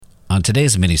On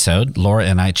today's minisode, Laura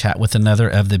and I chat with another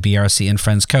of the BRC and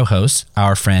Friends co-hosts,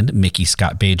 our friend Mickey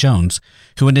Scott Bay-Jones,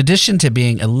 who in addition to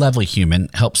being a lovely human,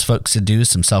 helps folks to do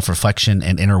some self-reflection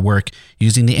and inner work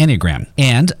using the Enneagram.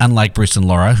 And unlike Bruce and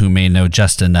Laura, who may know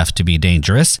just enough to be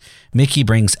dangerous, Mickey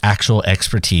brings actual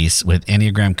expertise with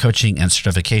Enneagram coaching and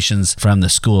certifications from the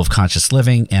School of Conscious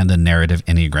Living and the Narrative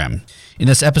Enneagram. In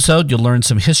this episode, you'll learn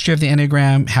some history of the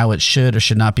Enneagram, how it should or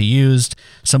should not be used,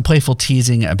 some playful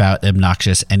teasing about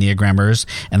obnoxious Enneagrammers,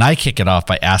 and I kick it off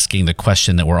by asking the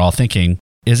question that we're all thinking,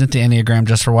 isn't the Enneagram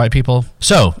just for white people?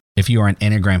 So, if you are an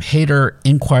Enneagram hater,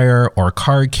 inquirer, or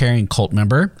card-carrying cult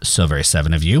member, so very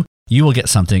 7 of you, you will get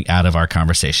something out of our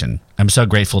conversation. I'm so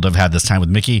grateful to have had this time with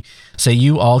Mickey, so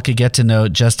you all could get to know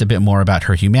just a bit more about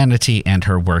her humanity and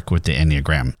her work with the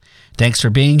Enneagram. Thanks for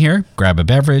being here. Grab a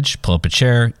beverage, pull up a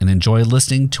chair, and enjoy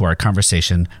listening to our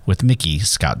conversation with Mickey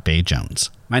Scott Bay-Jones.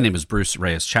 My name is Bruce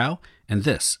Reyes-Chow, and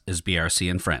this is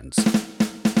BRC and Friends.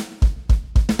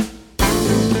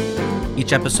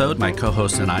 Each episode, my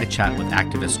co-hosts and I chat with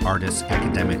activists, artists,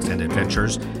 academics, and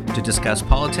adventurers to discuss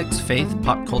politics, faith,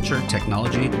 pop culture,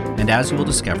 technology, and as you will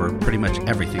discover, pretty much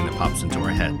everything that pops into our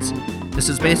heads. This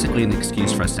is basically an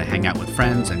excuse for us to hang out with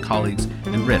friends and colleagues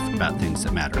and riff about things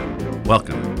that matter.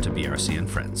 Welcome to BRC and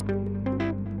Friends.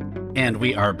 And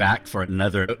we are back for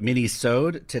another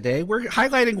mini-sode today. We're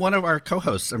highlighting one of our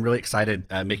co-hosts. I'm really excited.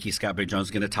 Mickey Scott Bay-Jones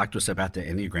is going to talk to us about the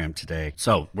Enneagram today.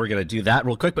 So we're going to do that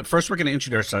real quick. But first, we're going to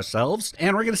introduce ourselves.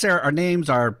 And we're going to say our names,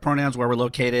 our pronouns, where we're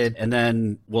located. And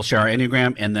then we'll share our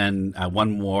Enneagram. And then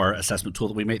one more assessment tool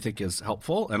that we may think is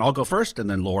helpful. And I'll go first. And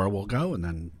then Laura will go. And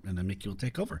then Mickey will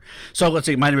take over. So let's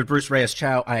see. My name is Bruce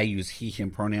Reyes-Chow. I use he,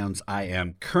 him pronouns. I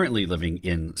am currently living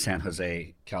in San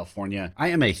Jose, California. I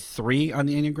am a 3 on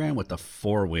the Enneagram with a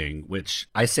 4 wing, which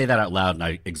I say that out loud and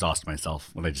I exhaust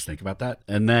myself when I just think about that.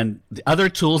 And then the other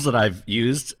tools that I've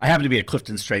used, I happen to be a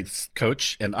Clifton Strengths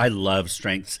coach, and I love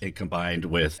strengths combined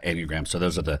with Enneagram. So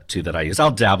those are the 2 that I use.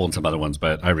 I'll dabble in some other ones,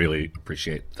 but I really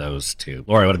appreciate those 2.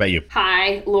 Laura, what about you?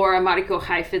 Hi, Laura Mariko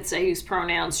Heifetz. I use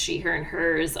pronouns she, her, and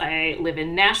hers. I live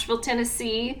in Nashville,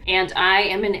 Tennessee, and I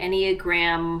am an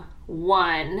Enneagram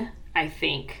 1. I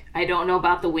think. I don't know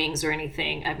about the wings or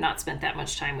anything. I've not spent that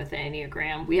much time with the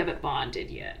Enneagram. We haven't bonded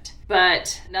yet.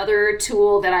 But another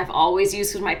tool that I've always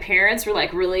used with my parents were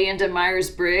like really into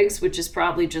Myers-Briggs, which is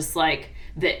probably just like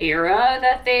the era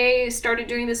that they started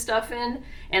doing this stuff in.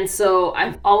 And so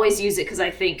I've always used it because I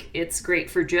think it's great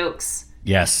for jokes.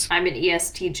 Yes. I'm an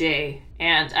ESTJ,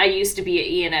 and I used to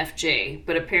be an ENFJ,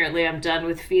 but apparently I'm done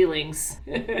with feelings.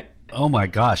 Oh my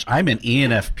gosh. I'm an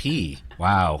ENFP.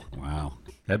 Wow.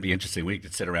 That'd be interesting. We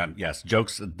could sit around. Yes,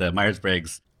 jokes, the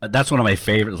Myers-Briggs. That's one of my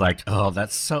favorites. Like, oh,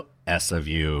 that's so S of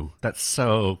you. That's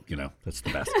so, that's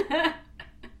the best.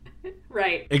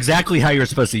 Right. Exactly how you're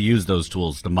supposed to use those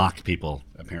tools to mock people,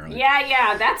 apparently.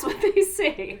 Yeah, that's what they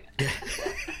say.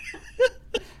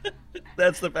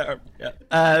 That's the power.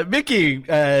 Yeah. Mickey,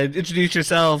 introduce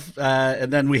yourself,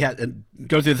 and then we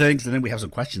go through things, and then we have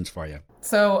some questions for you.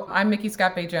 So I'm Mickey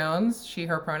Scott Bay-Jones, she,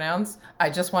 her pronouns.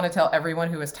 I just want to tell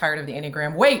everyone who is tired of the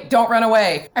Enneagram, wait, don't run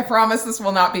away. I promise this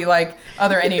will not be like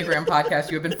other Enneagram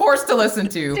podcasts you have been forced to listen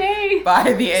to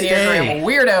by the Enneagram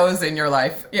weirdos in your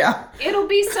life. Yeah. It'll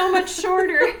be so much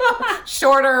shorter.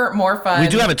 Shorter, more fun. We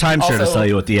do have a timeshare to sell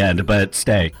you at the end, but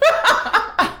stay.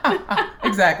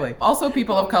 Exactly. Also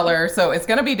people of color, so it's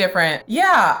going to be different.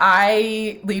 Yeah,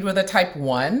 I lead with a type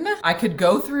 1. I could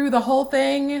go through the whole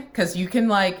thing because you can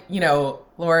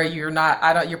Laura, you're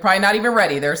probably not even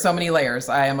ready. There are so many layers.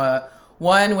 I am a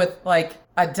 1 with like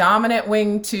a dominant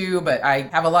wing 2, but I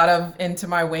have a lot of into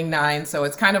my wing 9, so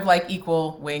it's kind of like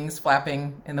equal wings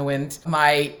flapping in the wind.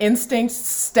 My instinct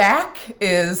stack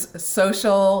is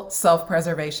social,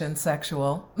 self-preservation,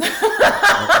 sexual.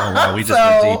 Oh wow,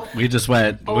 we just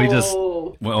went deep.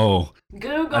 Whoa.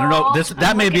 Google. I don't know.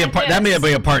 That may be a part. That may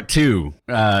be a part 2.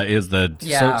 Is the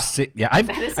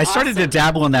I started to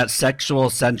dabble in that sexual,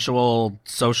 sensual,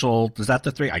 social. Is that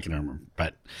the 3? I can remember,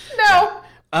 but no.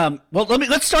 Yeah. Well,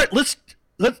 let's start.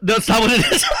 That's not what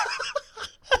it is.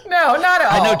 No, not at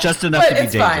all. I know just enough to be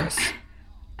dangerous. Fine.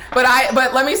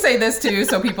 But let me say this too,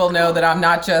 so people know that I'm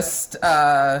not just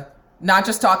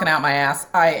talking out my ass.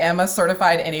 I am a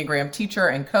certified Enneagram teacher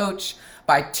and coach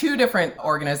by 2 different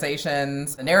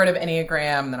organizations, the Narrative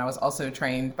Enneagram, and then I was also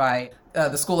trained by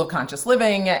the School of Conscious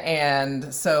Living.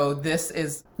 And so this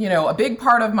is, a big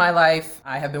part of my life.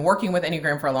 I have been working with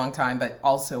Enneagram for a long time, but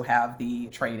also have the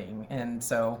training. And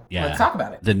so let's talk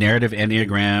about it. The narrative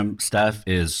Enneagram stuff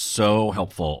is so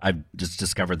helpful. I've just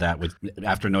discovered that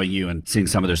after knowing you and seeing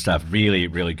some of their stuff. Really,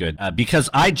 really good. Because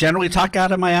I generally talk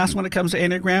out of my ass when it comes to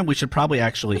Enneagram. We should probably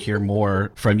actually hear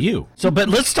more from you. So, but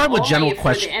let's start with general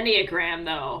questions. The Enneagram,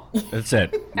 though. That's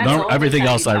it. Everything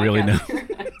else I really know.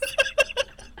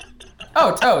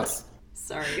 Oh, totes.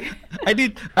 Sorry. I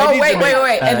need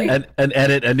wait. An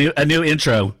edit, a new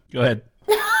intro. Go ahead.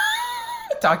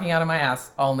 Talking out of my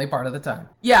ass only part of the time.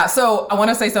 Yeah, so I want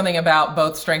to say something about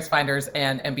both StrengthsFinders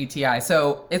and MBTI.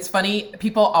 So it's funny,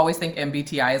 people always think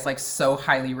MBTI is like so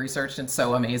highly researched and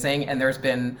so amazing. And there's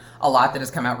been a lot that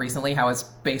has come out recently, how it's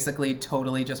basically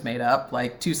totally just made up.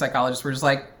 Like 2 psychologists were just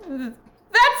like,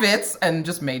 that fits, and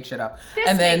just made shit up.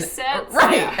 This makes sense.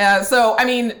 Right. Yeah. So, I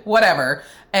mean, whatever.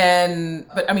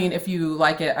 But I mean, if you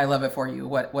like it, I love it for you.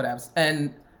 Whatevs.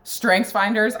 And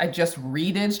StrengthsFinders, I just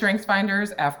redid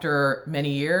StrengthsFinders after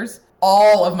many years.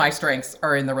 All of my strengths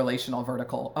are in the relational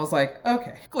vertical. I was like,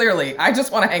 okay, clearly, I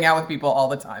just want to hang out with people all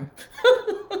the time.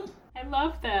 I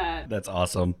love that. That's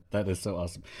awesome. That is so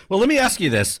awesome. Well, let me ask you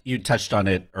this. You touched on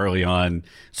it early on,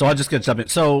 so I'll just get jump in.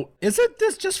 So, isn't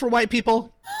this just for white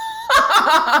people?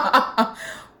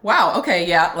 Wow. Okay.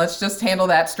 Yeah. Let's just handle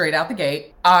that straight out the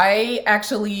gate. I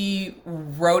actually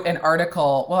wrote an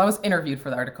article. Well, I was interviewed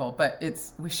for the article, but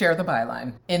we share the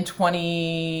byline in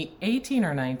 2018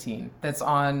 or 19. That's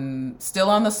still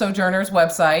on the Sojourners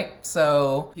website.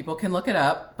 So people can look it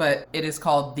up, but it is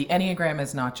called The Enneagram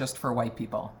is Not Just for White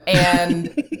People.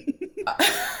 And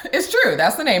it's true.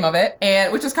 That's the name of it.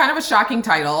 And which is kind of a shocking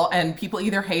title, and people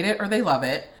either hate it or they love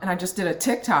it. And I just did a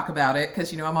TikTok about it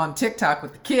because, I'm on TikTok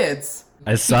with the kids.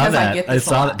 I saw that. I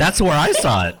saw that. That's where I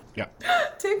saw it. Yeah.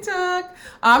 TikTok.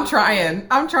 I'm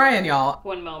trying, y'all.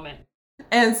 One moment.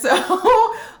 And so,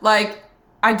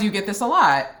 I do get this a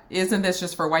lot. Isn't this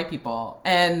just for white people?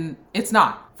 And it's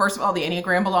not. First of all, the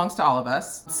Enneagram belongs to all of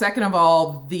us. Second of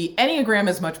all, the Enneagram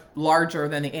is much larger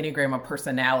than the Enneagram of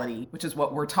personality, which is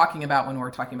what we're talking about when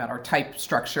we're talking about our type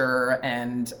structure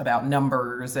and about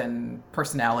numbers and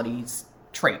personalities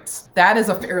traits. That is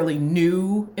a fairly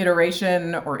new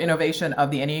iteration or innovation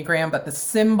of the Enneagram, but the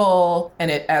symbol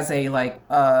and it as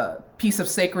a piece of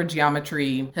sacred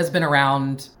geometry has been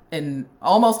around in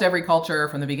almost every culture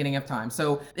from the beginning of time.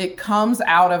 So it comes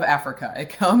out of Africa. It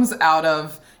comes out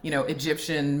of,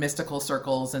 Egyptian mystical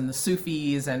circles and the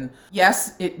Sufis. And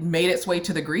yes, it made its way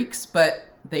to the Greeks, but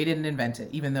they didn't invent it,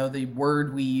 even though the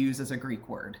word we use is a Greek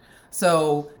word.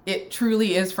 So it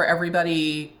truly is for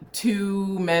everybody.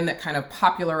 2 men that kind of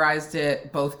popularized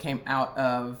it both came out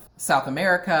of South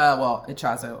America. Well,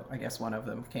 Ichazo, I guess one of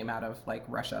them came out of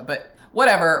Russia, but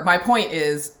whatever. My point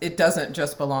is it doesn't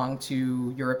just belong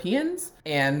to Europeans,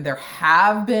 and there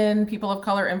have been people of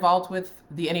color involved with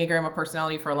the Enneagram of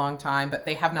personality for a long time, but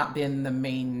they have not been the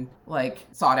main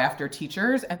sought after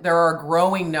teachers. And there are a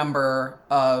growing number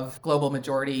of global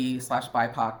majority /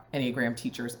 BIPOC Enneagram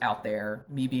teachers out there,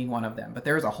 me being one of them, but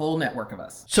there's a whole network of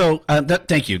us. So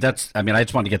thank you. I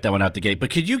just wanted to get that one out the gate, but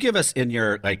could you give us in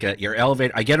your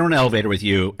elevator, I get on an elevator with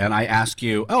you and I ask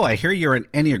you, oh, I hear you're an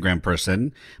Enneagram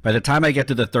person. By the time I get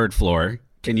to the 3rd floor,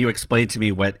 can you explain to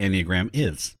me what Enneagram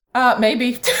is?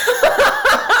 Maybe.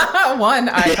 One,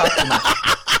 I talk too much.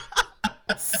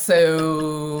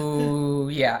 So,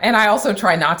 yeah. And I also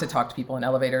try not to talk to people in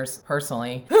elevators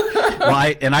personally. Well,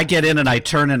 I get in and I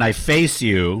turn and I face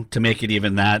you to make it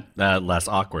even that less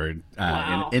awkward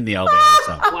Wow. in the elevator.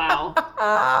 So. Wow.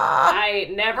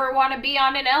 I never want to be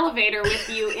on an elevator with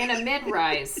you in a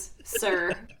mid-rise,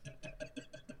 sir.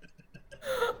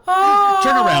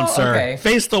 Turn around, sir. Okay.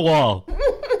 Face the wall.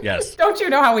 Yes. Don't you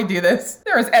know how we do this?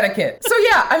 There is etiquette. So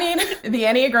yeah, the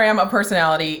Enneagram of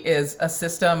personality is a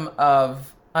system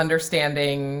of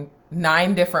understanding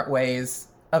 9 different ways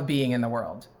of being in the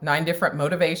world. 9 different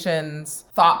motivations,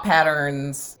 thought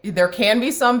patterns. There can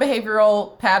be some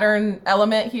behavioral pattern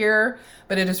element here,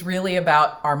 but it is really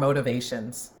about our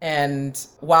motivations. And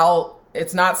while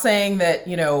it's not saying that,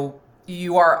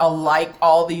 you are alike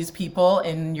all these people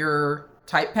in your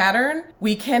type pattern,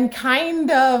 we can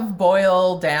kind of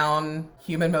boil down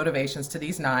human motivations to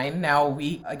these 9. Now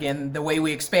the way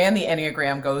we expand the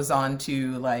Enneagram goes on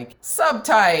to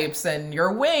subtypes and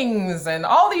your wings and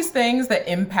all these things that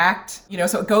impact,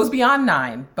 so it goes beyond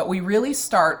 9, but we really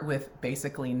start with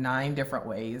basically 9 different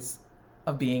ways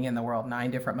of being in the world,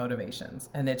 9 different motivations.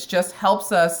 And it just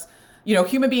helps us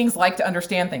human beings like to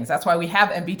understand things. That's why we have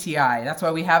MBTI. That's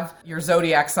why we have your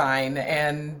zodiac sign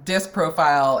and disc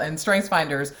profile and strengths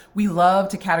finders. We love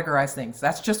to categorize things.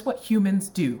 That's just what humans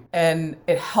do. And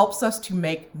it helps us to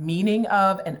make meaning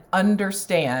of and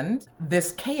understand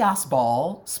this chaos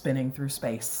ball spinning through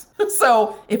space.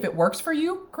 So if it works for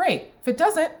you, great. If it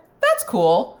doesn't, that's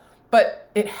cool. But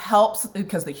it helps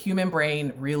because the human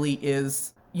brain really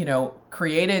is,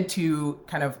 created to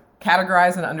kind of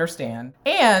categorize and understand.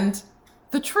 And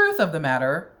the truth of the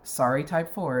matter, sorry,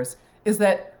 type 4s, is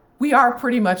that we are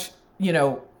pretty much,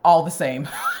 all the same.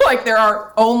 Like there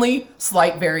are only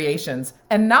slight variations,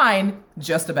 and 9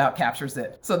 just about captures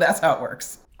it. So that's how it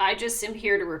works. I just am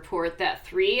here to report that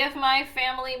 3 of my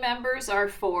family members are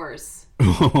 4s.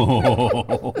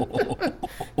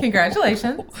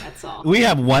 Congratulations. That's all. We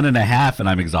have 1.5, and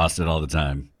I'm exhausted all the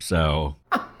time. So,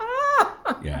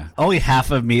 yeah. Only half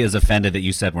of me is offended that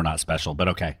you said we're not special, but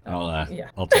okay. I'll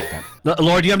take that.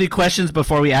 Laura, do you have any questions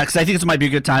before we ask? 'Cause I think this might be a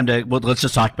good time to, let's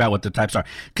just talk about what the types are.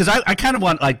 Because I kind of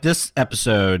want, like, this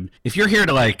episode, if you're here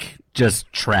to, like,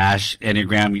 just trash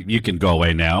Enneagram, you can go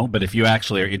away now. But if you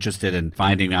actually are interested in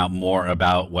finding out more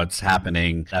about what's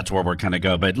happening, that's where we're kind of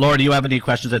go. But Laura, do you have any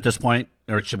questions at this point?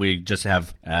 Or should we just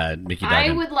have Mickey dive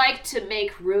in? I would like to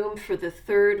make room for the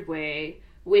third way,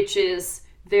 which is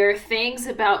there are things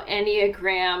about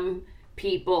Enneagram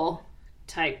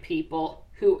type people,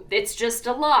 who it's just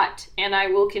a lot. And I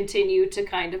will continue to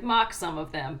kind of mock some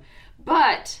of them.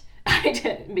 But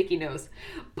Mickey knows.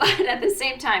 But at the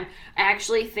same time, I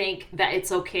actually think that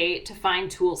it's okay to find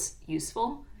tools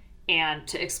useful and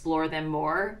to explore them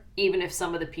more, even if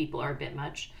some of the people are a bit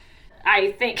much.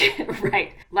 I think,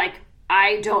 right, like,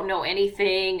 I don't know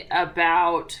anything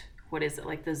about, what is it,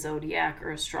 like the zodiac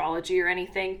or astrology or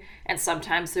anything. And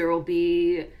sometimes there will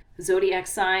be zodiac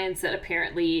signs that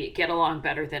apparently get along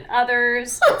better than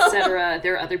others, etc.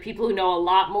 There are other people who know a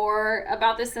lot more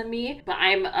about this than me, but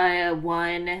I'm a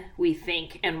 1, we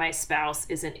think, and my spouse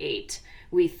is an 8,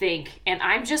 we think. And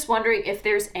I'm just wondering if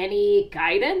there's any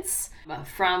guidance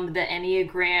from the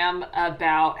Enneagram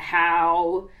about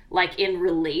how, like in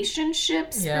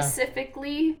relationships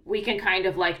specifically, we can kind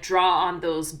of like draw on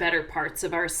those better parts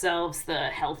of ourselves, the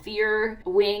healthier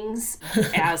wings,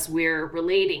 as we're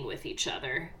relating with each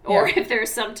other. Or if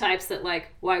there's some types that,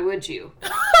 like, why would you?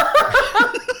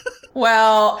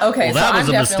 Well, okay. Well, that was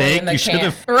a mistake. You should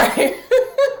have. Right.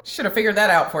 Should have figured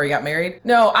that out before you got married.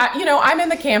 No, I'm in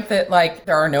the camp that, like,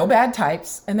 there are no bad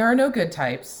types and there are no good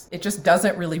types. It just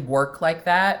doesn't really work like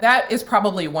that. That is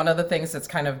probably one of the things that's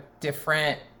kind of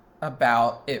different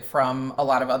about it from a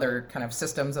lot of other kind of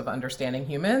systems of understanding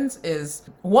humans is,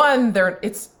 one,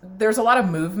 there's a lot of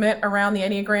movement around the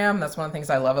Enneagram. That's one of the things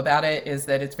I love about it, is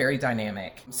that it's very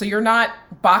dynamic. So you're not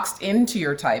boxed into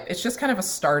your type. It's just kind of a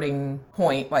starting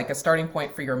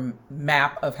point for your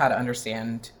map of how to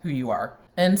understand who you are.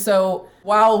 And so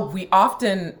while we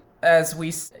often,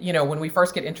 when we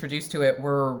first get introduced to it,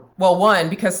 one,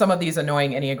 because some of these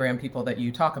annoying Enneagram people that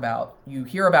you talk about, you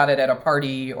hear about it at a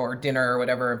party or dinner or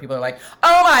whatever, and people are like,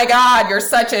 oh my God, you're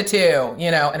such a 2,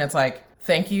 and it's like,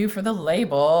 thank you for the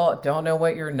label. Don't know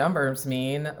what your numbers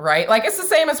mean, right? Like, it's the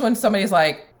same as when somebody's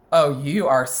like, oh, you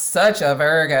are such a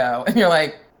Virgo. And you're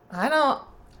like,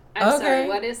 I'm sorry,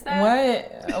 what is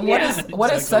that?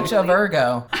 What is such a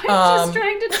Virgo? I'm just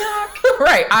trying to talk.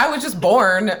 Right. I was just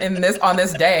born on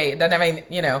this day.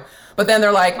 But then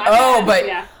they're like,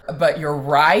 but your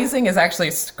rising is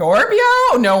actually Scorpio?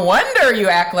 No wonder you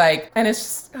act like, and it's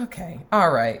just, okay,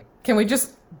 all right. Can we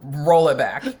just roll it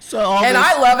back?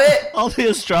 I love it. All the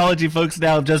astrology folks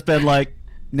now have just been like,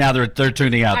 now they're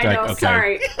tuning out. I know, okay.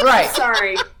 Sorry.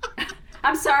 Right.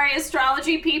 I'm sorry,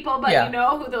 astrology people, but you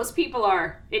know who those people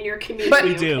are in your community. But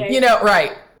we do. Okay?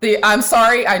 Right. I'm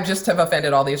sorry, I just have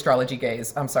offended all the astrology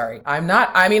gays. I'm sorry. I'm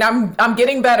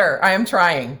getting better. I am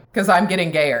trying, because I'm getting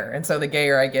gayer. And so the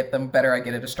gayer I get, the better I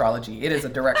get at astrology. It is a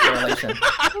direct correlation.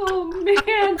 Oh,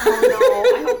 man.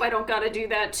 Oh, no. I hope I don't got to do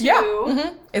that, too. Yeah.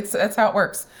 Mm-hmm. That's how it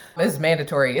works. It's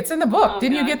mandatory. It's in the book.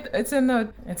 Didn't you get, it's in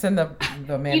the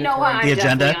mandatory. You know what? I'm the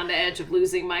agenda? definitely on the edge of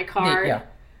losing my card. Yeah.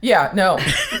 Yeah, no,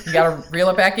 you gotta reel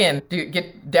it back in.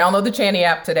 Download the Channy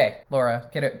app today, Laura.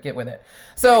 Get with it.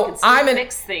 So I'm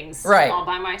fix things all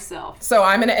by myself. So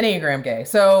I'm an Enneagram gay.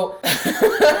 So,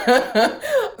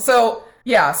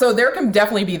 so there can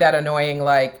definitely be that annoying,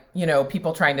 like,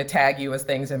 people trying to tag you as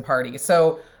things in parties.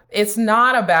 So it's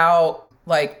not about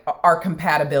like our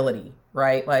compatibility,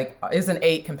 right? Like, is an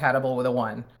 8 compatible with a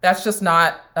 1? That's just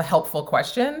not a helpful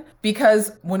question,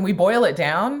 because when we boil it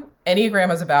down,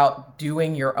 Enneagram is about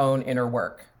doing your own inner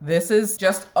work. This is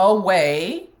just a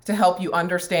way to help you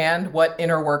understand what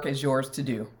inner work is yours to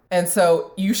do. And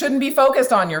so you shouldn't be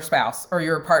focused on your spouse or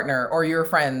your partner or your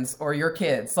friends or your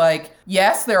kids. Like,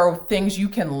 yes, there are things you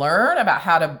can learn about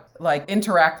how to like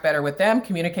interact better with them,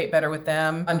 communicate better with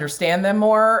them, understand them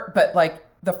more. But like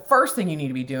the first thing you need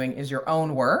to be doing is your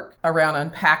own work around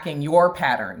unpacking your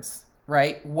patterns,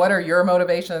 right? What are your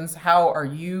motivations? How are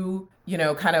you,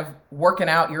 kind of working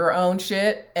out your own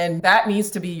shit? And that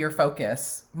needs to be your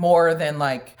focus more than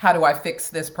like, how do I fix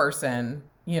this person?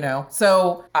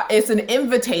 So it's an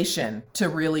invitation to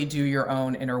really do your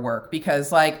own inner work,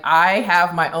 because like I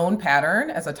have my own pattern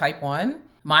as a type 1.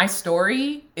 My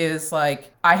story is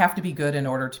like, I have to be good in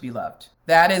order to be loved.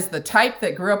 That is the type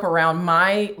that grew up around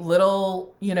my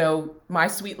little, my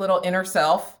sweet little inner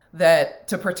self, that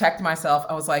to protect myself,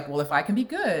 I was like, well, if I can be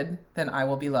good, then I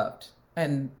will be loved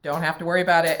and don't have to worry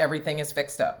about it. Everything is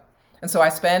fixed up. And so I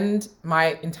spend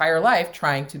my entire life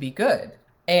trying to be good.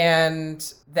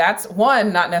 And that's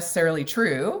one, not necessarily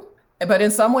true, but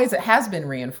in some ways it has been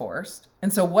reinforced.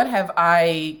 And so what have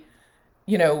I,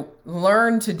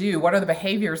 learned to do? What are the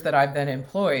behaviors that I've then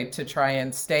employed to try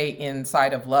and stay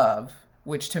inside of love,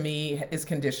 which to me is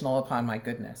conditional upon my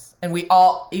goodness? And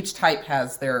each type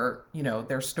has their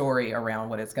story around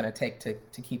what it's going to take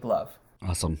to keep love.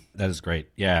 Awesome. That is great.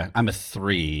 Yeah. I'm a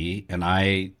 3,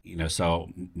 and so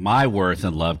my worth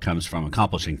and love comes from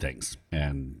accomplishing things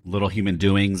and little human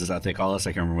doings, as I think all this.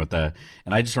 I can remember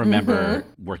and I just remember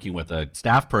working with a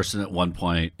staff person at one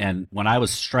point. And when I was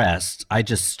stressed, I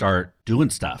just start doing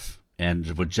stuff. And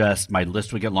my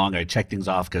list would get long. I'd check things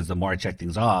off, because the more I check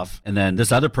things off, and then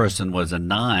this other person was a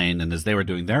 9, and as they were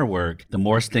doing their work, the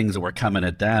more things that were coming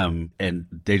at them, and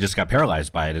they just got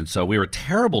paralyzed by it. And so we were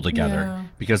terrible together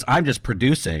because I'm just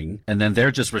producing, and then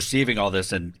they're just receiving all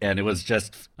this. And it was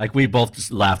just like, we both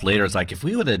just laughed later. It's like, if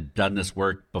we would have done this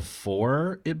work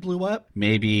before it blew up,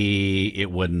 maybe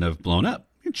it wouldn't have blown up.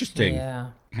 Interesting. Yeah.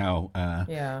 How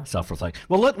self-reflect.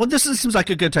 Well, this seems like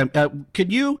a good time.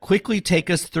 Could you quickly take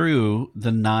us through the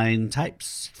 9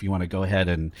 types, if you want to go ahead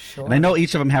and Sure. And I know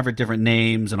each of them have different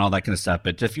names and all that kind of stuff,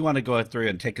 but if you want to go through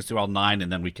and take us through all 9,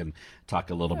 and then we can talk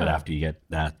a little bit after you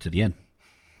get to the end.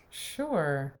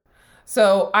 Sure.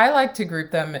 So I like to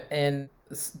group them in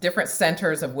different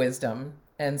centers of wisdom.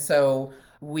 And so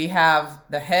we have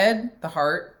the head, the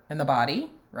heart, and the body.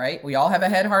 Right? We all have a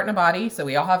head, heart, and a body. So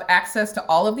we all have access to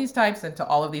all of these types and to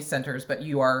all of these centers, but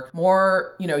you are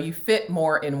more, you fit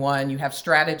more in one. You have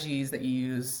strategies that you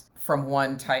use from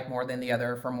one type more than the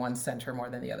other, from one center more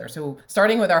than the other. So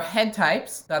starting with our head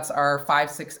types, that's our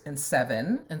 5, 6, and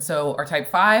 7. And so our type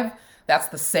 5, that's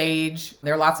the sage.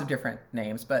 There are lots of different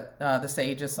names, but the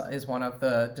sage is one of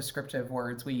the descriptive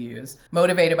words we use.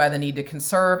 Motivated by the need to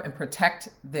conserve and protect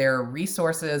their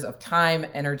resources of time,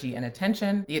 energy, and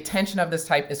attention. The attention of this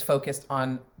type is focused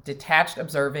on detached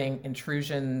observing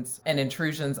intrusions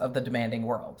of the demanding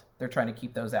world. They're trying to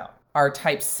keep those out. Our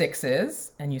type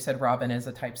 6s, and you said Robin is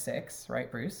a type 6, right,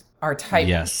 Bruce? Our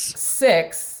type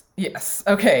 6, yes.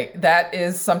 Okay, that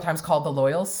is sometimes called the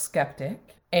loyal skeptic.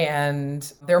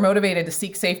 And they're motivated to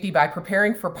seek safety by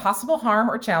preparing for possible harm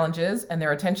or challenges. And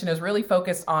their attention is really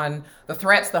focused on the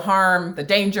threats, the harm, the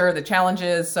danger, the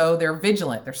challenges. So they're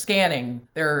vigilant, they're scanning,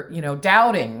 they're,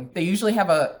 doubting. They usually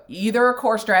have either a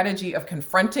core strategy of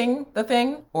confronting the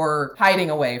thing or hiding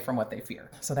away from what they fear.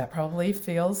 So that probably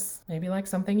feels maybe like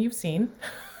something you've seen.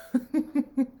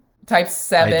 Type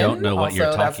 7. I don't know what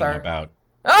you're talking about.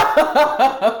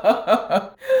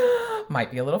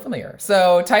 Might be a little familiar.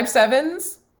 So type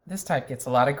 7s, this type gets a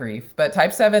lot of grief, but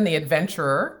type 7, the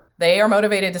adventurer, they are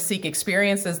motivated to seek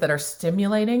experiences that are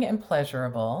stimulating and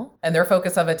pleasurable, and their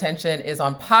focus of attention is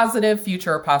on positive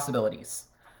future possibilities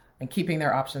and keeping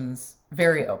their options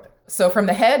very open. So from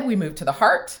the head, we move to the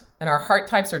heart, and our heart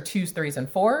types are 2s, 3s,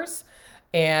 and 4s.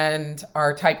 And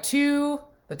our type 2,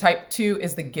 the type 2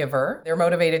 is the giver. They're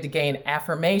motivated to gain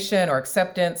affirmation or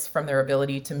acceptance from their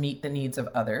ability to meet the needs of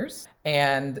others.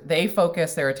 And they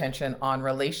focus their attention on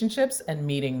relationships and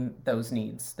meeting those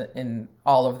needs in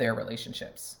all of their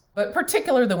relationships, but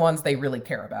particularly the ones they really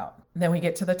care about. And then we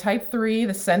get to the type 3,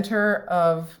 the center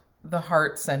of the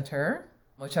heart center,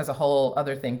 which has a whole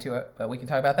other thing to it, but we can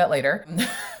talk about that later.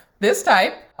 This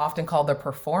type, often called the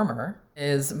performer,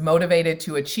 is motivated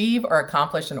to achieve or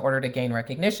accomplish in order to gain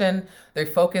recognition. They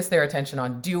focus their attention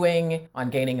on doing, on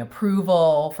gaining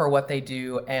approval for what they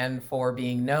do, and for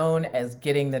being known as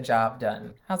getting the job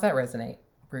done. How's that resonate,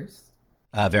 Bruce?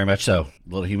 Very much so.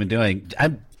 Little human doing.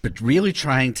 I'm really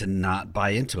trying to not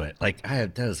buy into it. Like,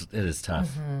 it is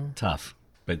tough. Tough.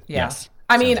 But yeah. Yes.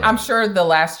 I mean, I'm sure the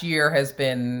last year has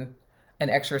been an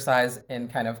exercise in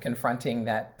kind of confronting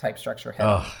that type structure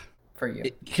head for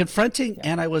you. Confronting,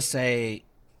 and I would say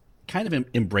kind of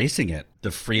embracing it,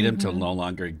 the freedom to no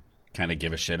longer kind of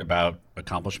give a shit about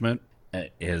accomplishment.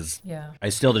 Is Yeah.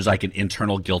 there's like an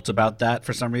internal guilt about that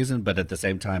for some reason, but at the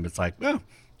same time, it's like, well,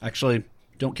 actually,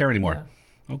 don't care anymore.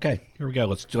 Yeah. Okay, here we go.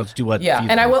 Let's do what. Yeah,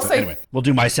 and I will say, anyway, we'll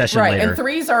do my session right, later. and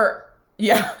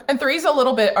threes a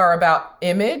little bit are about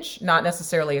image, not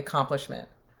necessarily accomplishment.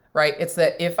 Right? It's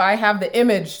that if I have the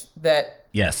image that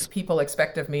yes, people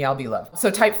expect of me, I'll be loved.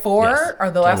 So type 4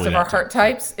 are the last totally of our heart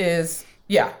types is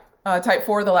type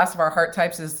 4, the last of our heart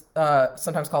types is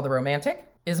sometimes called the romantic,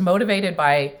 is motivated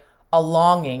by a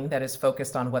longing that is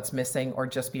focused on what's missing or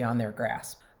just beyond their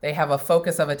grasp. They have a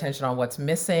focus of attention on what's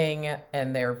missing,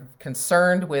 and they're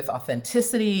concerned with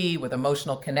authenticity, with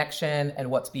emotional connection,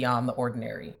 and what's beyond the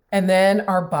ordinary. And then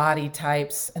our body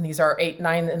types, and these are 8,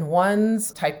 9, and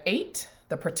 1s. Type 8,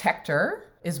 the protector,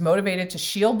 is motivated to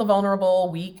shield the vulnerable,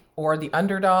 weak, or the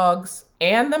underdogs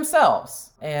and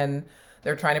themselves. And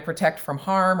they're trying to protect from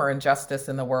harm or injustice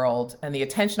in the world. And the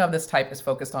attention of this type is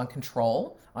focused on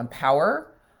control, on power,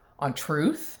 on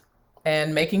truth,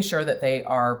 and making sure that they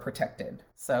are protected.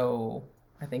 So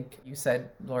I think you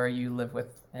said, Laura, you live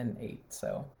with an 8,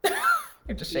 so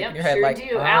you're just shaking your head sure like,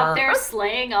 do. Out there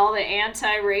slaying all the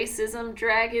anti-racism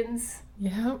dragons.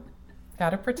 Yeah,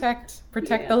 gotta protect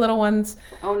the little ones.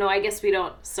 Oh no, I guess we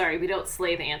don't slay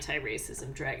the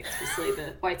anti-racism dragons. We slay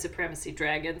the white supremacy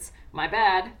dragons. My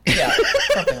bad. Yeah,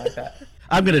 something like that.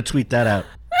 I'm gonna tweet that out.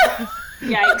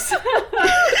 Yikes.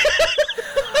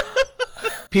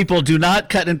 People, do not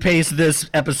cut and paste this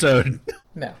episode.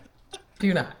 No,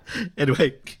 do not.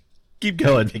 Anyway, keep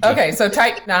going, Nikki. Okay, so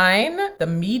type 9, the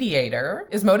mediator,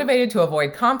 is motivated to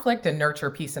avoid conflict and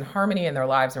nurture peace and harmony in their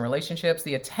lives and relationships.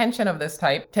 The attention of this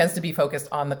type tends to be focused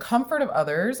on the comfort of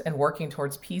others and working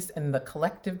towards peace and the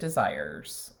collective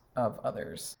desires of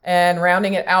others. And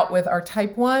rounding it out with our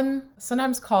type 1,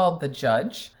 sometimes called the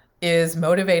judge, is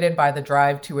motivated by the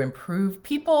drive to improve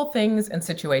people, things, and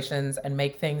situations and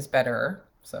make things better.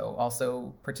 So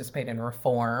also participate in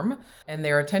reform. And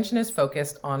their attention is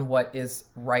focused on what is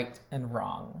right and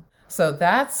wrong. So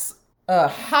that's a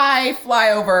high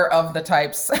flyover of the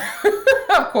types.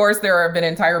 Of course, there have been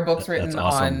entire books written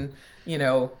on,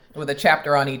 with a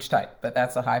chapter on each type, but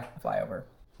that's a high flyover.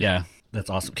 Yeah,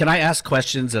 that's awesome. Can I ask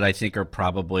questions that I think are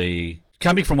probably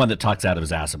coming from one that talks out of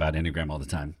his ass about Enneagram all the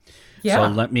time? Yeah.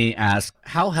 So let me ask,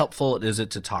 how helpful is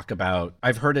it to talk about,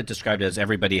 I've heard it described as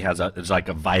everybody there's like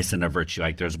a vice and a virtue.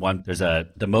 Like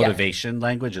the motivation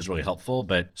language is really helpful,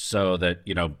 but so that,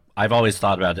 I've always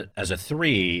thought about it as a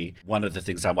 3. One of the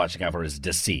things I'm watching out for is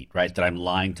deceit, right? That I'm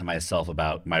lying to myself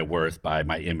about my worth by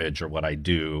my image or what I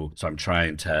do. So I'm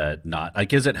trying to not,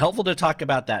 like, is it helpful to talk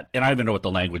about that? And I don't even know what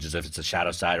the language is, if it's a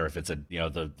shadow side or if it's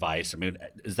the vice. I mean,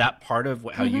 is that part of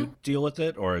how you deal with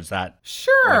it, or is that?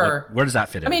 Sure. Where does that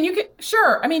fit in?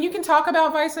 You can talk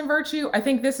about vice and virtue. I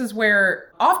think this is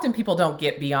where often people don't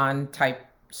get beyond type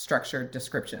structured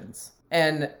descriptions.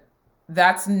 And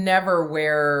that's never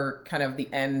where kind of the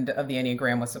end of the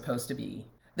Enneagram was supposed to be.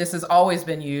 This has always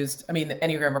been used. The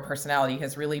Enneagram of personality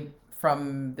has really,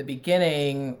 from the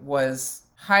beginning, was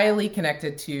highly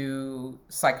connected to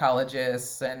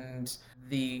psychologists and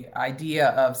the idea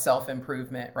of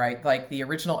self-improvement, right? Like the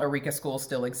original Eureka School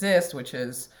still exists, which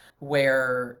is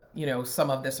where,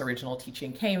 some of this original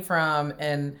teaching came from.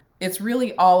 And it's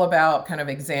really all about kind of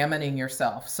examining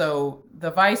yourself. So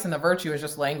the vice and the virtue is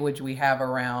just language we have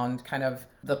around kind of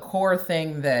the core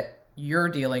thing that you're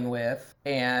dealing with,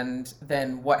 and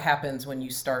then what happens when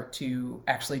you start to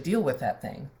actually deal with that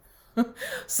thing.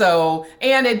 So,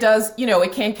 and it does,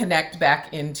 it can connect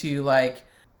back into like,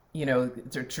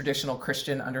 the traditional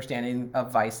Christian understanding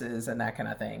of vices and that kind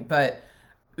of thing. But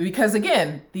because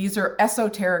again, these are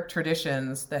esoteric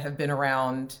traditions that have been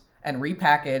around and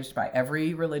repackaged by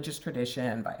every religious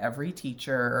tradition, by every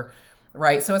teacher,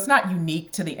 right? So it's not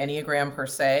unique to the Enneagram per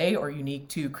se, or unique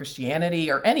to Christianity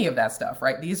or any of that stuff,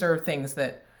 right? These are things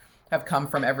that have come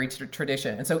from every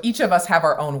tradition. And so each of us have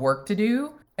our own work to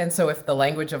do. And so if the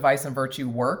language of vice and virtue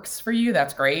works for you,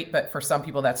 that's great. But for some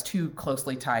people, that's too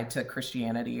closely tied to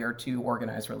Christianity or to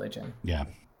organized religion. Yeah.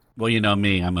 Well, you know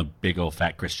me, I'm a big old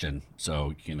fat Christian.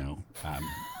 So, I'm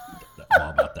all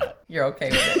about that. You're okay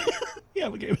with it? Yeah,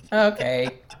 I'm okay with it. Okay.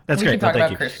 That's we great. can talk Thank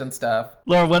about you. Christian stuff.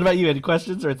 Laura, what about you? Any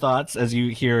questions or thoughts as you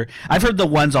hear? I've heard the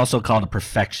one's also called a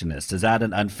perfectionist. Is that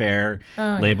an unfair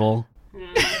label?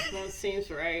 That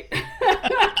seems right.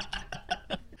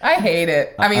 I hate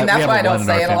it. That's why I don't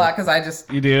say it a lot, because I just...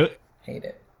 You do? Hate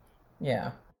it.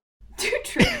 Yeah. Too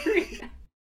triggery.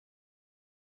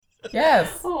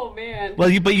 Yes. Oh, man. Well,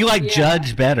 you like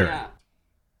judge better. Yeah.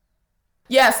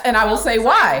 Yes, and I will say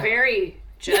why. Very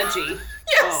judgy.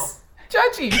 Yes.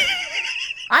 Judgy.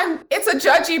 It's a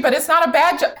judgy, but it's not a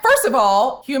bad First of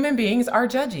all, human beings are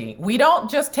judgy. We don't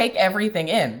just take everything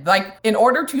in. Like, in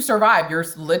order to survive, you're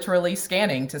literally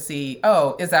scanning to see,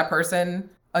 oh, is that person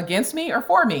against me or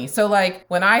for me? So like,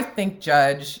 when I think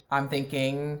judge, I'm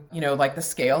thinking, like the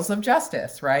scales of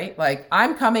justice, right? Like,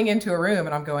 I'm coming into a room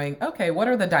and I'm going, okay, what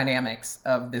are the dynamics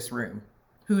of this room?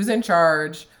 Who's in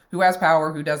charge? Who has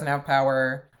power? Who doesn't have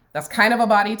power? That's kind of a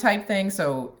body type thing.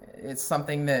 So it's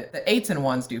something that the 8s and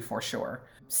 1s do for sure.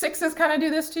 6s kind of do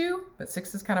this too, but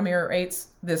 6s kind of mirror 8s.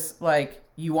 This, like,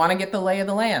 you want to get the lay of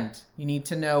the land. You need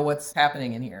to know what's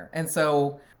happening in here. And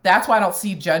so that's why I don't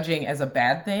see judging as a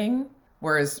bad thing,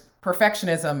 whereas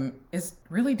perfectionism is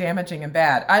really damaging and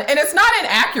bad. And it's not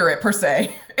inaccurate per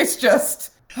se. It's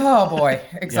just, oh boy,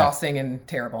 exhausting and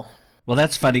terrible. Well,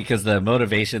 that's funny because the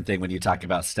motivation thing, when you talk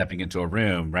about stepping into a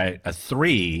room, right? A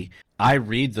 3, I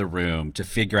read the room to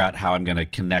figure out how I'm going to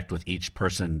connect with each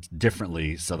person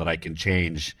differently so that I can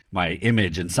change my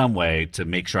image in some way to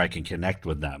make sure I can connect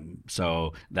with them.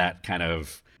 So that kind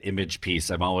of image piece,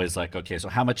 I'm always like, okay, so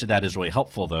how much of that is really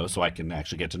helpful though, so I can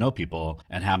actually get to know people,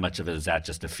 and how much of it is that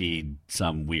just to feed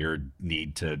some weird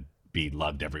need to be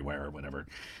loved everywhere or whatever.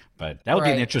 But that would be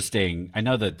an interesting, I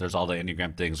know that there's all the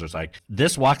Enneagram things where it's like,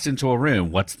 this walks into a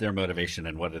room, what's their motivation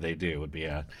and what do they do? Would be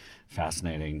a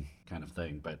fascinating kind of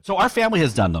thing. But so our family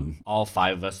has done them, all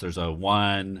 5 of us. There's a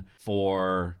 1,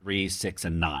 4, 3, 6,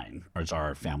 and 9 is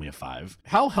our family of 5.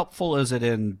 How helpful is it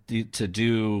to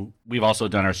do, we've also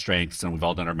done our strengths and we've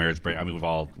all done our marriage break. I mean,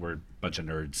 we're a bunch of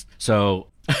nerds. So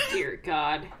dear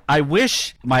God. I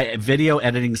wish my video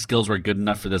editing skills were good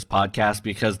enough for this podcast,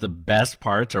 because the best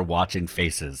parts are watching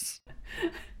faces.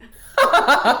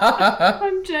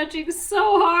 I'm judging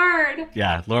so hard.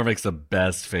 Yeah, Laura makes the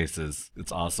best faces.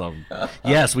 It's awesome.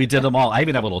 Yes, we did them all. I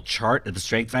even have a little chart at the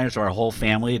Strength Finder to our whole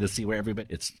family to see where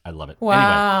everybody. I love it.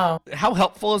 Wow. Anyway, how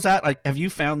helpful is that? Like, have you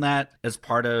found that as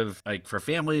part of, like, for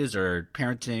families or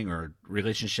parenting or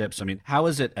relationships? I mean, how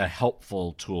is it a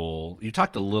helpful tool? You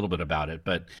talked a little bit about it,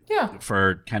 but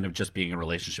for kind of just being in a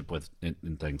relationship with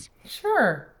in things.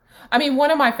 Sure. I mean,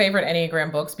 one of my favorite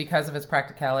Enneagram books because of its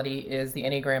practicality is The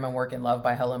Enneagram and Work in Love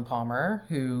by Helen Palmer,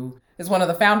 who is one of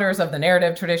the founders of the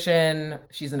narrative tradition.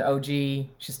 She's an OG.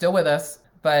 She's still with us,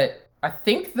 but I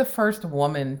think the first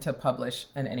woman to publish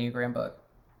an Enneagram book.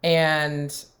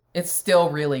 And it's still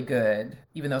really good,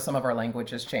 even though some of our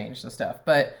language has changed and stuff.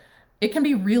 But it can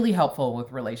be really helpful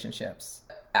with relationships,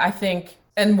 I think.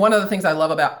 And one of the things I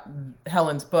love about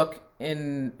Helen's book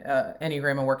in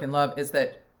Enneagram and Work in Love is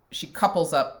that she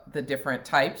couples up the different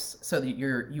types so that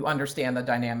you understand the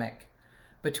dynamic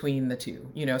between the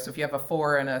two. So if you have a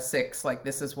 4 and a 6, like,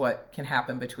 this is what can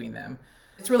happen between them.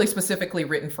 It's really specifically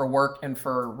written for work and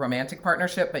for romantic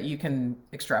partnership, but you can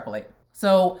extrapolate.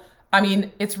 So, I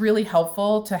mean, it's really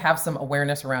helpful to have some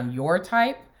awareness around your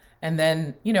type. And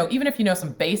then, even if you know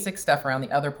some basic stuff around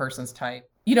the other person's type,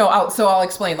 I'll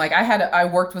explain. Like, I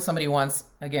worked with somebody once.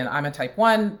 Again, I'm a type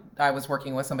 1. I was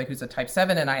working with somebody who's a type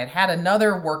 7, and I had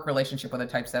another work relationship with a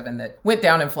type 7 that went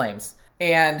down in flames.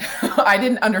 And I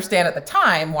didn't understand at the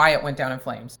time why it went down in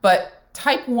flames. But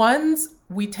type 1s,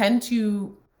 we tend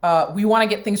to, we want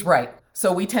to get things right.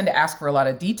 So we tend to ask for a lot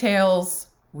of details.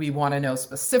 We want to know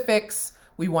specifics.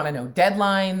 We want to know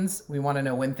deadlines. We want to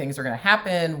know when things are going to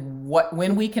happen,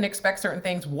 when we can expect certain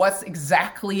things, what's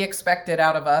exactly expected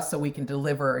out of us so we can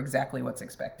deliver exactly what's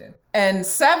expected. And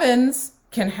 7s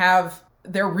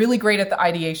they're really great at the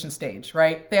ideation stage,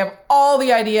 right? They have all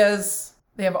the ideas.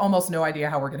 They have almost no idea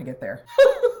how we're going to get there.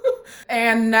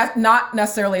 And not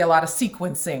necessarily a lot of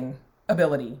sequencing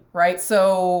ability, right?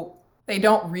 So they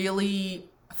don't really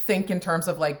think in terms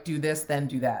of like, do this, then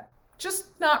do that.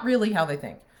 Just not really how they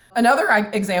think. Another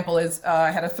example is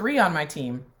I had a 3 on my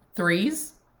team.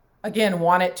 3s, again,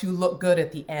 want it to look good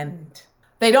at the end.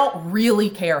 They don't really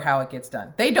care how it gets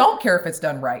done. They don't care if it's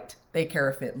done right. They care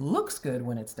if it looks good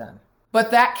when it's done.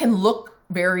 But that can look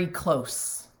very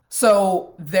close.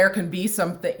 So there can be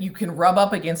some that you can rub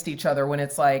up against each other when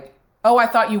it's like, oh, I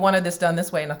thought you wanted this done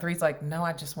this way. And a 3's like, no,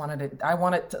 I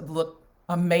want it to look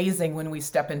amazing when we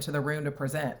step into the room to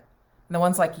present. And the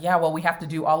one's like, yeah, well, we have to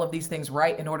do all of these things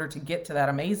right in order to get to that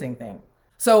amazing thing.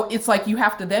 So it's like you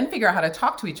have to then figure out how to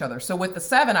talk to each other. So with the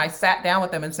 7, I sat down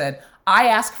with them and said, I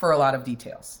ask for a lot of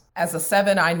details. As a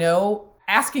 7, I know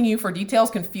asking you for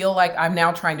details can feel like I'm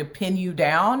now trying to pin you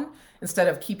down instead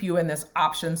of keep you in this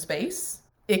option space.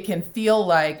 It can feel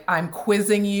like I'm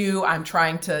quizzing you. I'm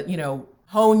trying to,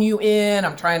 hone you in.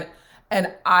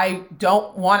 And I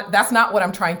don't want, that's not what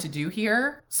I'm trying to do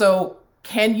here. So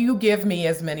can you give me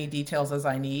as many details as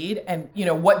I need? And,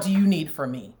 what do you need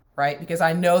from me? right? Because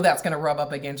I know that's going to rub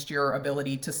up against your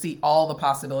ability to see all the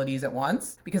possibilities at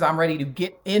once, because I'm ready to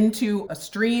get into a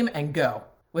stream and go.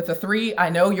 With a 3, I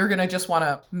know you're going to just want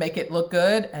to make it look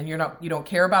good and you don't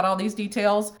care about all these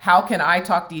details. How can I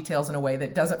talk details in a way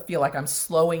that doesn't feel like I'm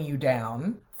slowing you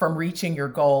down from reaching your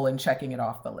goal and checking it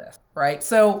off the list, right?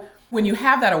 So when you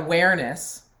have that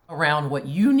awareness around what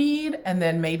you need and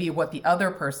then maybe what the other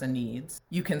person needs,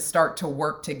 you can start to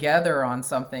work together on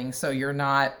something. So you're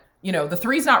not, the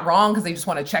 3's not wrong because they just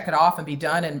want to check it off and be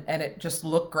done and it just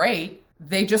look great.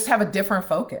 They just have a different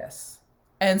focus.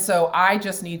 And so I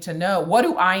just need to know, what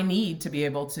do I need to be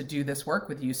able to do this work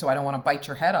with you so I don't want to bite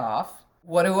your head off?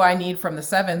 What do I need from the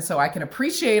 7 so I can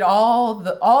appreciate all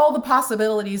the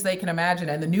possibilities they can imagine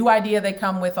and the new idea they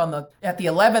come with at the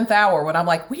 11th hour when I'm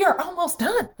like, we are almost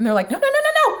done. And they're like, no,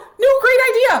 new great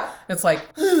idea. It's like,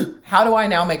 how do I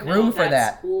now make room for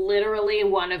that? Literally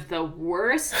one of the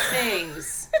worst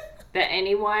things that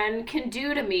anyone can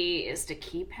do to me is to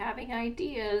keep having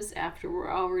ideas after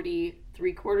we're already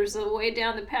 3/4 of the way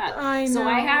down the path. So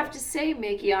I have to say,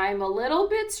 Mickey, I'm a little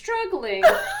bit struggling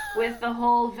with the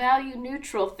whole value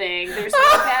neutral thing. There's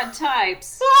no bad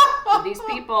types. These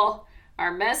people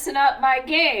are messing up my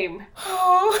game.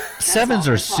 Sevens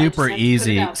are super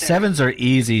easy. 7s are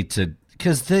easy to,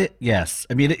 because yes,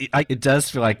 I mean, it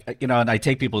does feel like, and I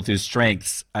take people through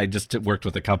strengths. I just worked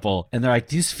with a couple and they're like,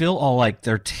 these feel all like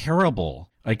they're terrible.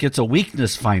 Like it's a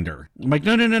weakness finder. I'm like,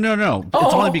 no.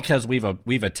 It's only because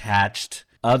we've attached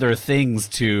other things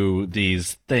to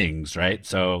these things, right?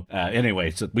 So anyway,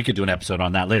 so we could do an episode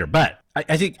on that later. But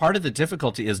I think part of the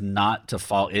difficulty is not to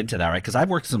fall into that, right? Because I've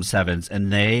worked some 7s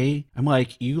and I'm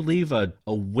like, you leave a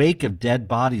wake of dead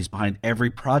bodies behind every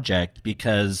project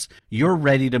because you're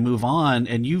ready to move on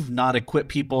and you've not equipped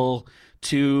people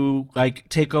to like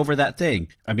take over that thing.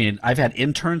 I mean, I've had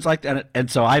interns like that, and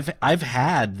so I've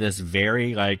had this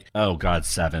very like, oh God,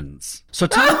 7s. So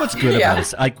tell me what's good about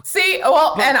it. Like, see,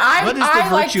 well, and what is the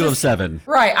virtue of 7?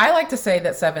 Right, I like to say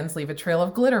that 7s leave a trail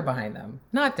of glitter behind them,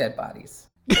 not dead bodies.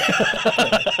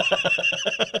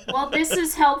 Well, this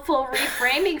is helpful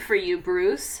reframing for you,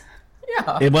 Bruce.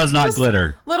 Yeah, it was not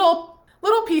glitter.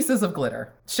 Little pieces of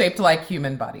glitter shaped like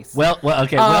human bodies. Well,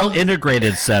 okay.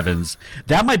 Well-integrated 7s.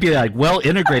 That might be like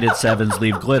well-integrated 7s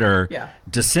leave glitter. Yeah.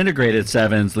 Disintegrated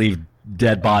 7s leave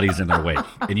dead bodies in their wake.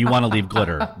 And you want to leave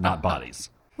glitter, not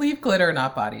bodies. Leave glitter,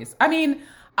 not bodies. I mean,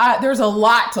 there's a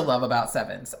lot to love about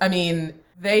 7s. I mean,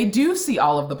 they do see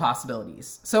all of the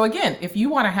possibilities. So again, if you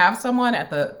want to have someone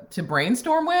to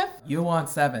brainstorm with, you want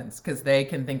 7s because they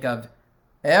can think of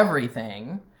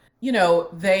everything.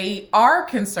 They are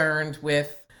concerned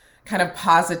with kind of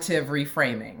positive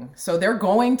reframing. So they're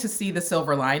going to see the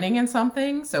silver lining in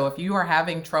something. So if you are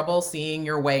having trouble seeing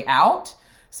your way out,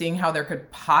 seeing how there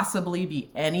could possibly be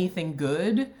anything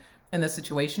good in the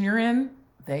situation you're in,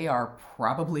 they are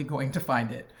probably going to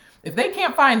find it. If they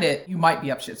can't find it, you might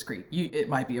be up shit's creek. It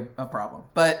might be a problem,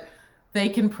 but they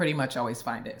can pretty much always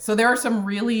find it. So there are some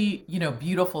really,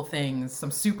 beautiful things, some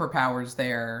superpowers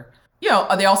there.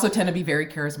 They also tend to be very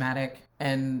charismatic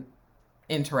and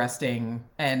interesting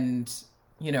and,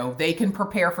 they can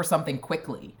prepare for something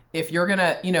quickly. If you're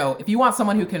gonna, if you want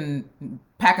someone who can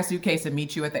pack a suitcase and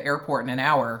meet you at the airport in an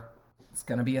hour, it's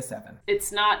gonna be a 7.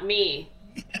 It's not me.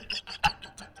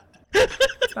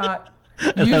 It's not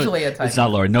usually a type. It's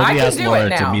not Laura. Nobody asked Laura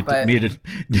to meet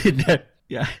it.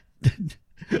 Yeah.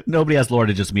 Nobody asked Laura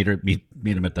to just meet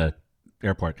him at the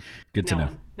airport. Good to know.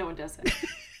 No one does it.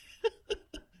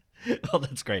 Oh,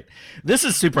 that's great. This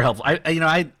is super helpful.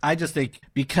 I just think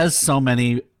because so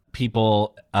many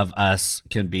people of us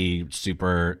can be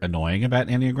super annoying about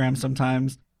Enneagram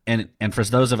sometimes, and for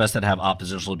those of us that have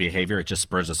oppositional behavior, it just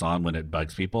spurs us on when it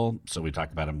bugs people, so we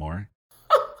talk about it more.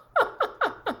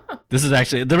 This is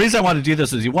actually the reason I want to do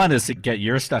this is one is to get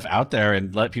your stuff out there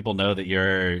and let people know that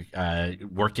you're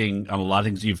working on a lot of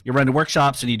things. You run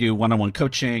workshops and you do one-on-one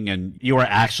coaching and you are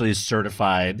actually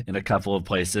certified in a couple of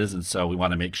places. And so we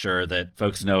want to make sure that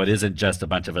folks know it isn't just a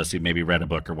bunch of us who maybe read a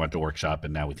book or went to workshop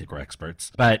and now we think we're experts.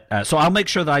 But so I'll make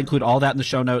sure that I include all that in the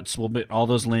show notes. We'll put all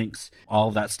those links, all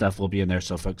of that stuff will be in there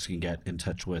so folks can get in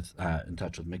touch with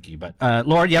Mickey. But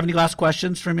Laura, do you have any last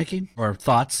questions for Mickey or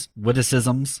thoughts,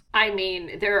 witticisms? I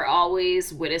mean, there are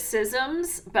always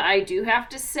witticisms, but I do have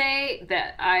to say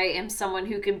that I am someone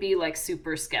who can be like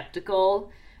super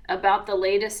skeptical about the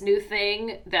latest new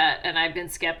thing and I've been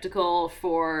skeptical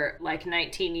for like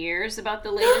 19 years about the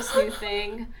latest new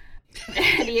thing,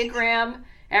 Enneagram,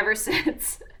 ever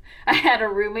since I had a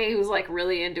roommate who was like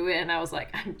really into it and I was like,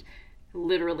 I'm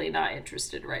literally not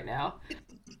interested right now.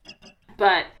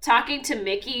 But talking to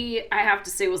Mickey, I have to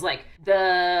say, was like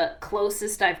the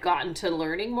closest I've gotten to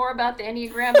learning more about the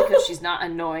Enneagram, because she's not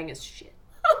annoying as shit.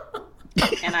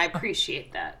 And I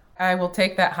appreciate that. I will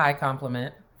take that high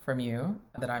compliment from you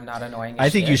that I'm not annoying as I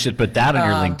think shit. you should put that on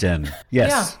your LinkedIn.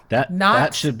 Yes, yeah,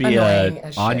 that should be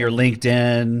on your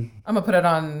LinkedIn. I'm gonna put it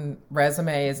on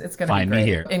resumes. It's gonna Find be great. me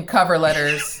here. In cover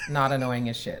letters, not annoying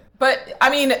as shit. But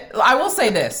I mean, I will say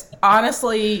this.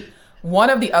 Honestly,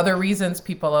 one of the other reasons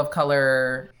people of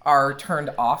color are turned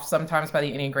off sometimes by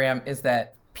the Enneagram is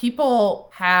that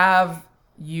people have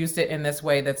used it in this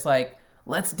way that's like,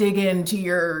 let's dig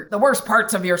into the worst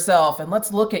parts of yourself and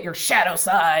let's look at your shadow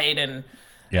side. And,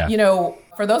 you know,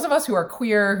 for those of us who are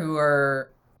queer, who are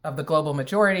of the global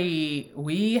majority,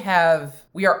 we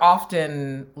are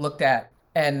often looked at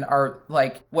and are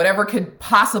like, whatever could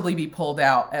possibly be pulled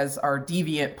out as our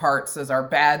deviant parts, as our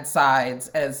bad sides,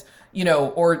 as, you know,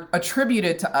 or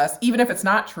attributed to us, even if it's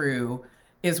not true,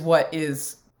 is what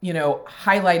is, you know,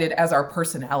 highlighted as our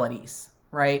personalities,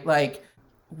 right? Like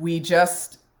we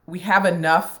have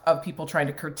enough of people trying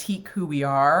to critique who we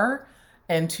are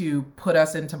and to put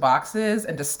us into boxes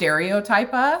and to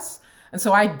stereotype us. And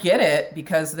so I get it,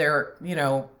 because they're, you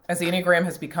know, as the Enneagram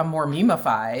has become more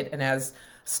memeified and as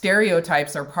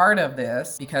stereotypes are part of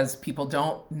this, because people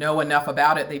don't know enough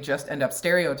about it, they just end up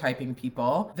stereotyping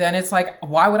people, then it's like,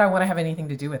 why would I want to have anything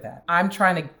to do with that? I'm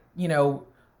trying to, you know,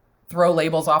 throw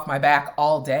labels off my back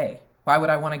all day. Why would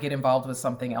I want to get involved with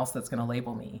something else that's going to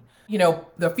label me? You know,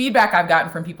 the feedback I've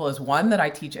gotten from people is, one, that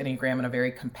I teach Enneagram in a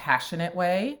very compassionate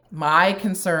way. My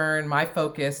concern, my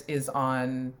focus is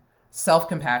on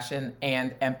self-compassion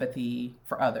and empathy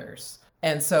for others.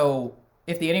 And so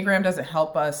if the Enneagram doesn't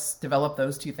help us develop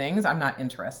those two things, I'm not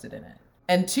interested in it.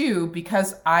 And two,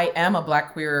 because I am a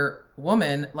Black queer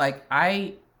woman, like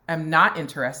I am not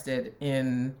interested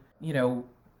in, you know,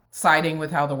 siding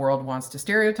with how the world wants to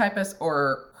stereotype us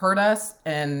or hurt us.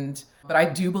 But I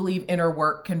do believe inner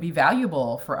work can be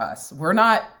valuable for us. We're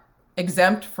not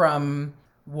exempt from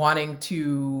wanting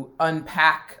to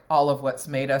unpack all of what's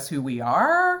made us who we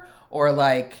are, or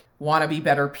like want to be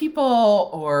better people,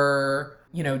 or,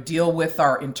 you know, deal with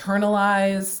our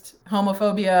internalized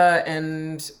homophobia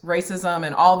and racism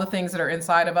and all the things that are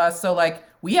inside of us. So like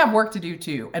we have work to do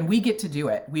too, and we get to do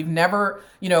it. We've never,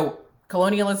 you know,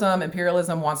 colonialism,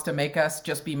 imperialism wants to make us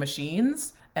just be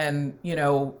machines and, you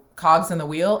know, cogs in the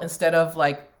wheel, instead of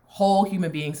like whole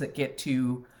human beings that get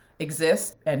to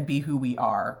exist and be who we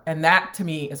are. And that to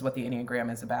me is what the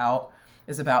Enneagram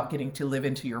is about getting to live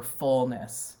into your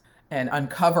fullness and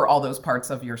uncover all those parts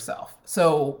of yourself.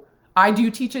 So I do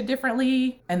teach it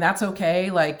differently, and that's okay.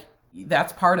 Like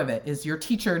that's part of it, is your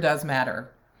teacher does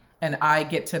matter. And I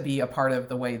get to be a part of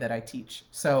the way that I teach.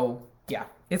 So yeah,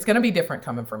 it's going to be different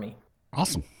coming from me.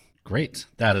 Awesome. Great.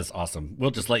 That is awesome.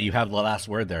 We'll just let you have the last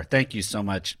word there. Thank you so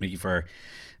much, Mickey, for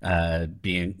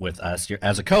being with us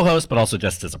as a co-host, but also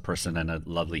just as a person and a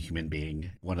lovely human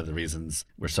being. One of the reasons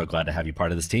we're so glad to have you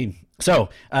part of this team. So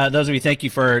those of you, thank you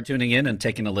for tuning in and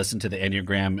taking a listen to the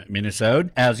Enneagram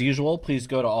Minisode. As usual, please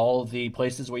go to all the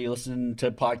places where you listen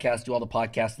to podcasts, do all the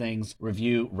podcast things,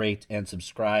 review, rate, and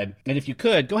subscribe. And if you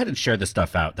could, go ahead and share this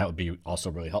stuff out. That would be also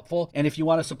really helpful. And if you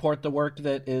want to support the work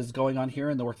that is going on here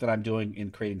and the work that I'm doing in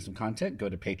creating some content, go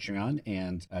to Patreon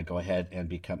and go ahead and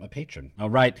become a patron. All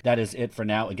right, that is it for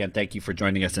now. Again, thank you for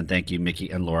joining us, and thank you, Mickey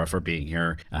and Laura, for being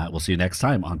here. We'll see you next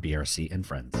time on BRC and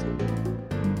Friends.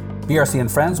 BRC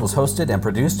and Friends was hosted and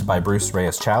produced by Bruce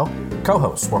Reyes-Chow.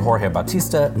 Co-hosts were Jorge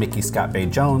Bautista, Mickey Scott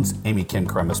Bay-Jones, Amy Kim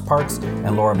Karamis-Parks,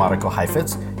 and Laura Mariko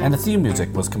Heifetz, and the theme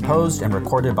music was composed and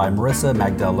recorded by Marissa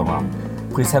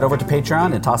Magdal-Laurent. Please head over to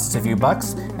Patreon and toss us a few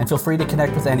bucks, and feel free to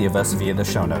connect with any of us via the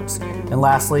show notes. And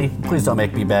lastly, please don't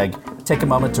make me beg. Take a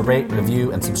moment to rate,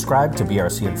 review, and subscribe to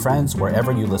BRC and Friends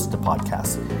wherever you listen to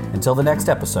podcasts. Until the next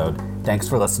episode, thanks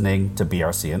for listening to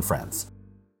BRC and Friends.